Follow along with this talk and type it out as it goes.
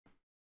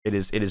It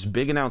is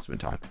big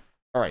announcement time.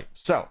 All right,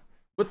 so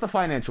with the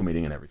financial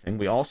meeting and everything,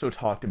 we also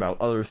talked about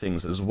other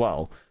things as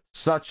well,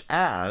 such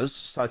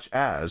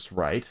as,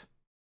 right,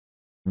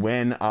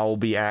 when I'll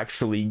be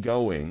actually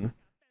going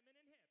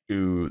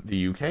to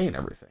the UK and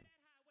everything,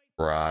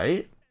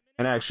 right?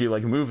 And actually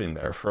like moving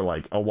there for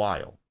like a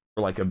while,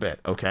 for like a bit,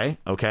 okay?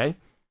 Okay?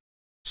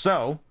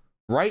 So,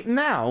 right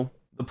now,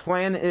 the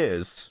plan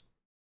is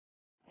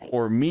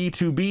for me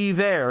to be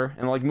there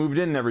and like moved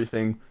in and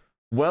everything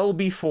well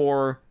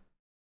before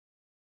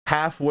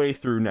halfway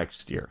through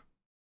next year.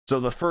 So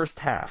the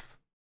first half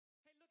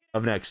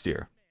of next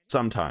year,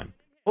 sometime.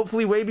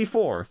 Hopefully way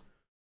before.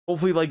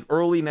 Hopefully like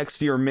early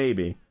next year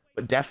maybe,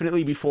 but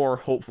definitely before,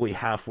 hopefully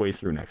halfway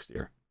through next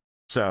year.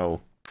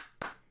 So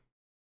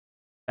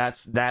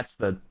that's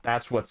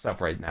what's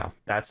up right now.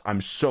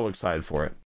 I'm so excited for it.